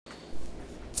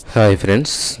Hi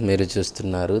friends, మీరు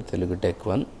చూస్తున్నారు తెలుగు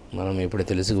టెక్1. మనం ఇప్పుడు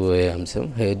తెలుసుకోబోయే అంశం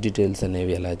హెయిర్ డీటెయిల్స్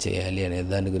అనేవి ఎలా చేయాలి అనే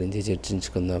దాని గురించి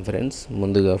చర్చించుకుందాం ఫ్రెండ్స్.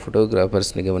 ముందుగా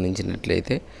ఫోటోగ్రాఫర్స్ని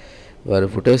గమనించినట్లయితే వారు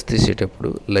ఫొటోస్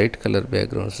తీసేటప్పుడు లైట్ కలర్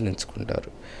బ్యాక్గ్రౌండ్స్ని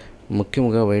ఎంచుకుంటారు.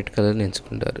 ముఖ్యంగా వైట్ కలర్ని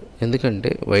ఎంచుకుంటారు.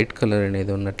 ఎందుకంటే వైట్ కలర్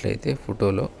అనేది ఉన్నట్లయితే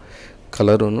ఫోటోలో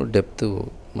కలరును డెప్త్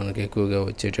మనకు ఎక్కువగా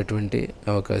వచ్చేటటువంటి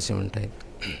అవకాశం ఉంటాయి.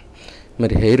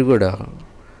 మరి హెయిర్ కూడా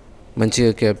మంచిగా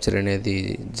క్యాప్చర్ అనేది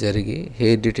జరిగి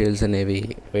హెయిర్ డీటెయిల్స్ అనేవి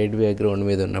వైట్ బ్యాక్గ్రౌండ్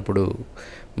మీద ఉన్నప్పుడు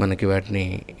మనకి వాటిని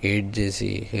ఎడిట్ చేసి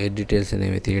హెయిర్ డీటెయిల్స్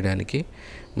అనేవి తీయడానికి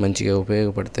మంచిగా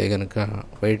ఉపయోగపడతాయి. కనుక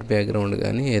వైట్ బ్యాక్గ్రౌండ్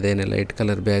కానీ ఏదైనా లైట్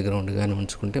కలర్ బ్యాక్గ్రౌండ్ కానీ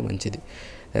ఉంచుకుంటే మంచిది.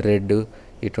 రెడ్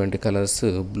ఇటువంటి కలర్స్,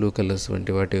 బ్లూ కలర్స్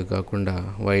వంటి వాటివి కాకుండా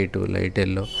వైట్, లైట్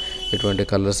ఎల్లో ఇటువంటి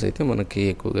కలర్స్ అయితే మనకి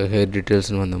ఎక్కువగా హెయిర్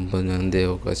డీటెయిల్స్ని మనం అందే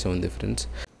అవకాశం ఉంది ఫ్రెండ్స్.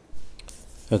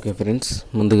 ఓకే ఫ్రెండ్స్,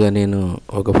 ముందుగా నేను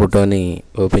ఒక ఫోటోని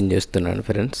ఓపెన్ చేస్తున్నాను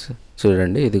ఫ్రెండ్స్.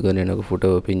 చూడండి, ఇదిగో నేను ఒక ఫోటో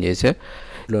ఓపెన్ చేసా.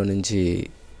 ఇందులో నుంచి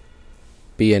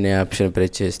పి అనే ఆప్షన్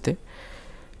ప్రెస్ చేస్తే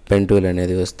పెన్ టూల్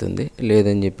అనేది వస్తుంది.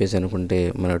 లేదని చెప్పేసి అనుకుంటే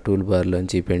మన టూల్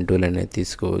బార్లోంచి పెన్ టూల్ అనేది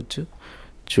తీసుకోవచ్చు.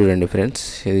 చూడండి ఫ్రెండ్స్,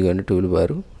 ఇదిగోండి టూల్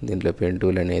బారు, దీంట్లో పెన్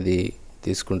టూల్ అనేది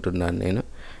తీసుకుంటున్నాను నేను.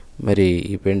 మరి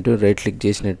ఈ పెన్ టూల్ రైట్ క్లిక్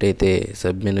చేసినట్టయితే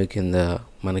సబ్ మెనూ కింద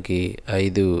మనకి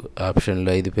 5 ఆప్షన్లు,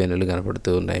 5 పెన్నులు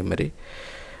కనపడుతూ ఉన్నాయి. మరి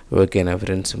ఓకేనా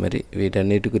ఫ్రెండ్స్, మరి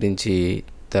వీటన్నిటి గురించి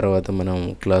తర్వాత మనం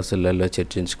క్లాసులలో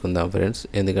చర్చించుకుందాం ఫ్రెండ్స్.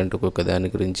 ఎందుకంటే ఒక్కొక్క దాని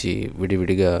గురించి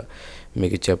విడివిడిగా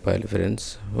మీకు చెప్పాలి ఫ్రెండ్స్.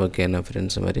 ఓకేనా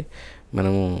ఫ్రెండ్స్, మరి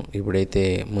మనము ఇప్పుడైతే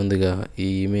ముందుగా ఈ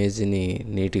ఇమేజ్ని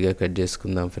నీట్గా కట్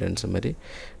చేసుకుందాం ఫ్రెండ్స్. మరి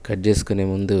కట్ చేసుకునే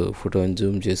ముందు ఫోటోని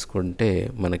జూమ్ చేసుకుంటే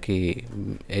మనకి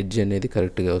ఎడ్జ్ అనేది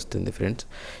కరెక్ట్గా వస్తుంది ఫ్రెండ్స్.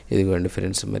 ఇదిగోండి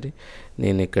ఫ్రెండ్స్, మరి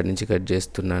నేను ఇక్కడి నుంచి కట్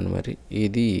చేస్తున్నాను. మరి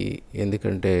ఇది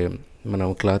ఎందుకంటే మనం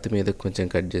క్లాత్ మీద కొంచెం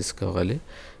కట్ చేసుకోవాలి.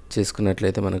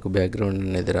 చేసుకున్నట్లయితే మనకు బ్యాక్గ్రౌండ్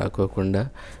అనేది రాకోకుండా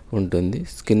ఉంటుంది.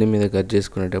 స్కిన్ మీద కట్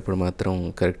చేసుకునేటప్పుడు మాత్రం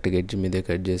కరెక్ట్గా ఎడ్జ్ మీదే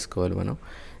కట్ చేసుకోవాలి. మనం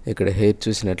ఇక్కడ హెయిర్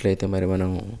చూసినట్లయితే మరి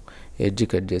మనం ఎడ్జ్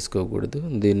కట్ చేసుకోకూడదు,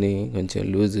 దీన్ని కొంచెం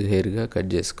లూజ్ హెయిర్గా కట్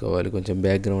చేసుకోవాలి. కొంచెం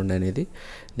బ్యాక్గ్రౌండ్ అనేది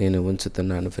నేను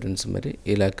ఉంచుతున్నాను ఫ్రెండ్స్. మరి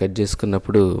ఇలా కట్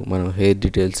చేసుకున్నప్పుడు మనం హెయిర్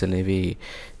డీటెయిల్స్ అనేవి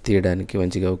తీయడానికి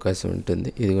మంచిగా అవకాశం ఉంటుంది.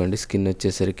 ఇదిగోండి, స్కిన్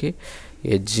వచ్చేసరికి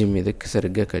ఎడ్జ్ మీద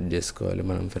సరిగ్గా కట్ చేసుకోవాలి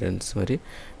మనం ఫ్రెండ్స్. మరి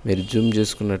మీరు జూమ్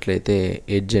చేసుకున్నట్లయితే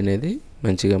ఎడ్జ్ అనేది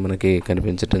మంచిగా మనకి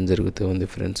కనిపించడం జరుగుతూ ఉంది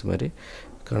ఫ్రెండ్స్. మరి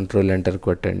కంట్రోల్ ఎంటర్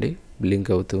కొట్టండి,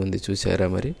 బ్లింక్ అవుతూ ఉంది, చూసారా?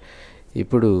 మరి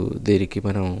ఇప్పుడు దీనికి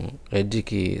మనం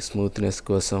ఎడ్జ్కి స్మూత్నెస్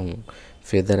కోసం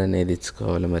ఫెదర్ అనేది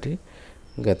ఇచ్చుకోవాలి. మరి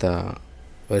గత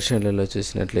వర్షన్లలో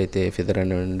చూసినట్లయితే ఫెదర్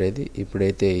అనేది ఉండేది.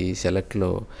 ఇప్పుడైతే ఈ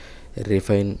సెలెక్ట్లో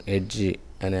రిఫైన్ ఎడ్జ్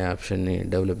అనే ఆప్షన్ని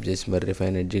డెవలప్ చేసి మరి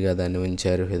రిఫైన్ ఎడ్జ్గా దాన్ని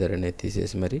ఉంచారు. ఫెదర్ అనేది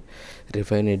తీసేసి మరి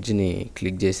రిఫైన్ ఎడ్జ్ని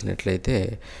క్లిక్ చేసినట్లయితే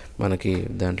మనకి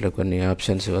దాంట్లో కొన్ని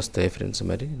ఆప్షన్స్ వస్తాయి ఫ్రెండ్స్.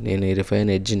 మరి నేను ఈ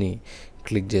రిఫైన్ ఎడ్జ్ని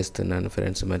క్లిక్ చేస్తున్నాను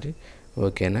ఫ్రెండ్స్. మరి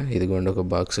ఓకేనా, ఇదిగోండి ఒక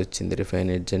బాక్స్ వచ్చింది రిఫైన్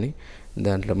ఎడ్జ్ అని.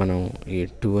 దాంట్లో మనం ఈ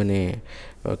 2 అనే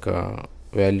ఒక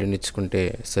వాల్యూని ఇచ్చుకుంటే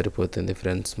సరిపోతుంది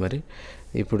ఫ్రెండ్స్. మరి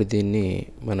ఇప్పుడు దీన్ని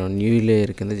మనం న్యూ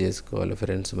లేయర్ కింద చేసుకోవాలి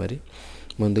ఫ్రెండ్స్. మరి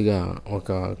ముందుగా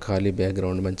ఒక ఖాళీ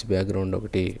బ్యాక్గ్రౌండ్, మంచి బ్యాక్గ్రౌండ్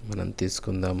ఒకటి మనం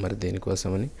తీసుకుందాం మరి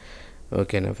దీనికోసమని.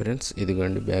 ఓకేనా ఫ్రెండ్స్,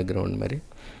 ఇదిగోండి బ్యాక్గ్రౌండ్. మరి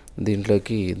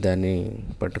దీంట్లోకి దాన్ని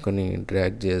పట్టుకొని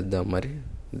డ్రాగ్ చేద్దాం. మరి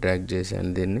డ్రాగ్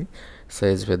చేశాను, దీన్ని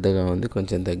సైజ్ పెద్దగా ఉంది,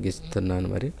 కొంచెం తగ్గిస్తున్నాను.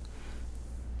 మరి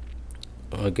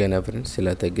ఓకేనా ఫ్రెండ్స్,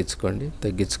 ఇలా తగ్గించుకోండి.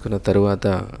 తగ్గించుకున్న తర్వాత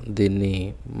దీన్ని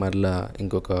మరలా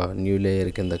ఇంకొక న్యూ లేయర్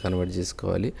కింద కన్వర్ట్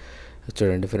చేసుకోవాలి.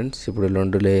 చూడండి ఫ్రెండ్స్, ఇప్పుడు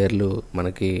 2 లేయర్లు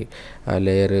మనకి ఆ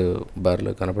లేయర్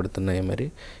బార్లో కనపడుతున్నాయి. మరి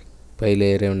పై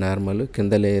లేయర్ ఏమో నార్మల్,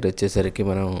 కింద లేయర్ వచ్చేసరికి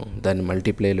మనం దాన్ని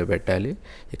మల్టీప్లైలో పెట్టాలి.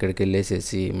 ఇక్కడికి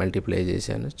వెళ్ళేసేసి మల్టీప్లై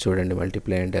చేశాను. చూడండి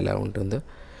మల్టీప్లై అంటే ఎలా ఉంటుందో.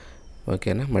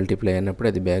 ఓకేనా, మల్టీప్లై అన్నప్పుడు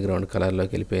అది బ్యాక్గ్రౌండ్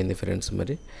కలర్లోకి వెళ్ళిపోయింది ఫ్రెండ్స్.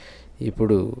 మరి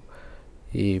ఇప్పుడు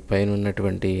ఈ పైన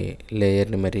ఉన్నటువంటి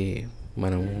లేయర్ని మరి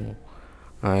మనము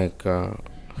ఆ యొక్క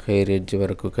హెయిర్ ఎడ్జ్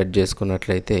వరకు కట్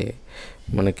చేసుకున్నట్లయితే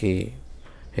మనకి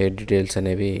హెయిర్ డీటెయిల్స్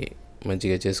అనేవి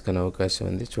మంచిగా చేసుకునే అవకాశం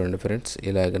ఉంది. చూడండి ఫ్రెండ్స్,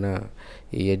 ఇలాగన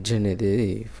ఈ ఎడ్జ్ అనేది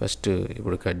ఫస్ట్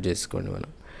ఇప్పుడు కట్ చేసుకోండి. మనం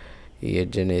ఈ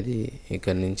ఎడ్జ్ అనేది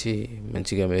ఇక్కడ నుంచి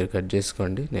మంచిగా మీరు కట్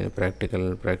చేసుకోండి. నేను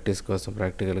ప్రాక్టీస్ కోసం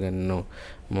ప్రాక్టికల్గా నేను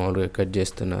మామూలుగా కట్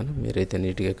చేస్తున్నాను. మీరైతే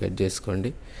నీట్గా కట్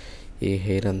చేసుకోండి ఈ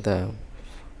హెయిర్ అంతా.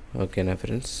 ఓకేనా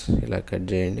ఫ్రెండ్స్, ఇలా కట్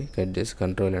చేయండి. కట్ చేసి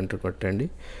కంట్రోల్ ఎంటర్ కొట్టండి.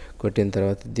 కొట్టిన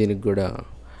తర్వాత దీనికి కూడా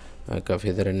ఒక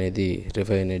ఫెదర్ అనేది,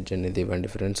 రిఫైన్ ఎడ్జ్ అనేది ఇవ్వండి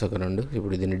ఫ్రెండ్స్, ఒక 2.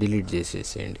 ఇప్పుడు దీన్ని డిలీట్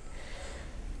చేసేసేయండి.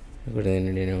 ఇప్పుడు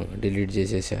నేను డిలీట్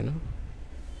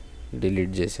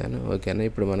చేశాను. ఓకేనా,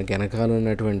 ఇప్పుడు మనకి వెనకాల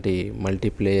ఉన్నటువంటి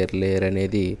మల్టీప్లేయర్ లేయర్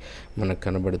అనేది మనకు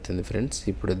కనబడుతుంది ఫ్రెండ్స్.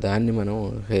 ఇప్పుడు దాన్ని మనం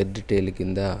హెయిర్ డీటెయిల్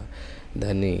కింద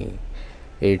దాన్ని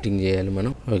ఎడిటింగ్ చేయాలి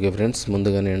మనం. ఓకే ఫ్రెండ్స్,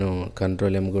 ముందుగా నేను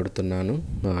కంట్రోల్ M కొడుతున్నాను.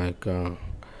 నా యొక్క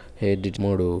హెయిర్ డిట్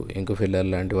 3 ఇంకు ఫిల్లర్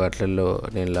లాంటి వాటిల్లో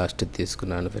నేను లాస్ట్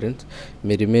తీసుకున్నాను ఫ్రెండ్స్.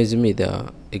 మీరు ఇమేజ్ మీద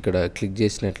ఇక్కడ క్లిక్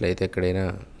చేసినట్లయితే ఎక్కడైనా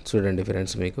చూడండి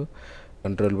ఫ్రెండ్స్, మీకు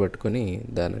కంట్రోల్ పట్టుకొని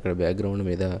దాని అక్కడ బ్యాక్గ్రౌండ్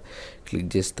మీద క్లిక్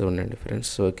చేస్తూ ఉండండి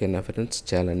ఫ్రెండ్స్. ఓకేనా ఫ్రెండ్స్,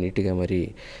 చాలా నీట్గా మరి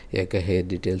ఈ యొక్క హెయిర్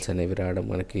డీటెయిల్స్ అనేవి రావడం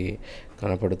మనకి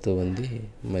కనపడుతూ ఉంది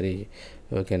మరి.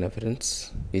 ఓకేనా ఫ్రెండ్స్,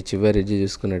 ఈ చివరి ఎడ్జ్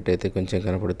చూసుకున్నట్టయితే కొంచెం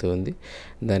కనపడుతూ ఉంది.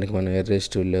 దానికి మనం ఎర్రేజ్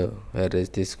టూల్లో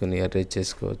ఎర్రేజ్ తీసుకుని ఎర్రేజ్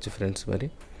చేసుకోవచ్చు ఫ్రెండ్స్. మరి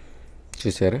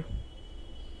చూసారా,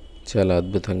 చాలా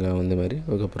అద్భుతంగా ఉంది. మరి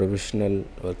ఒక ప్రొఫెషనల్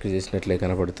వర్క్ చేసినట్లే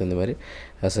కనపడుతుంది. మరి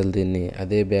అసలు దీన్ని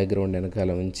అదే బ్యాక్గ్రౌండ్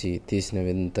వెనకాల ఉంచి తీసిన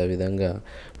విధంగా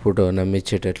ఫోటో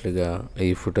నమ్మించేటట్లుగా ఈ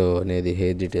ఫోటో అనేది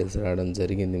హెయిర్ డీటెయిల్స్ రావడం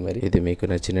జరిగింది. మరి ఇది మీకు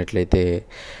నచ్చినట్లయితే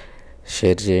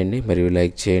షేర్ చేయండి మరియు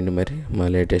లైక్ చేయండి. మరి మా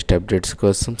లేటెస్ట్ అప్డేట్స్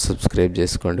కోసం సబ్స్క్రైబ్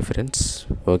చేసుకోండి ఫ్రెండ్స్.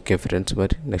 ఓకే ఫ్రెండ్స్,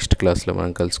 మరి నెక్స్ట్ క్లాస్లో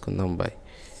మనం కలుసుకుందాం. బాయ్.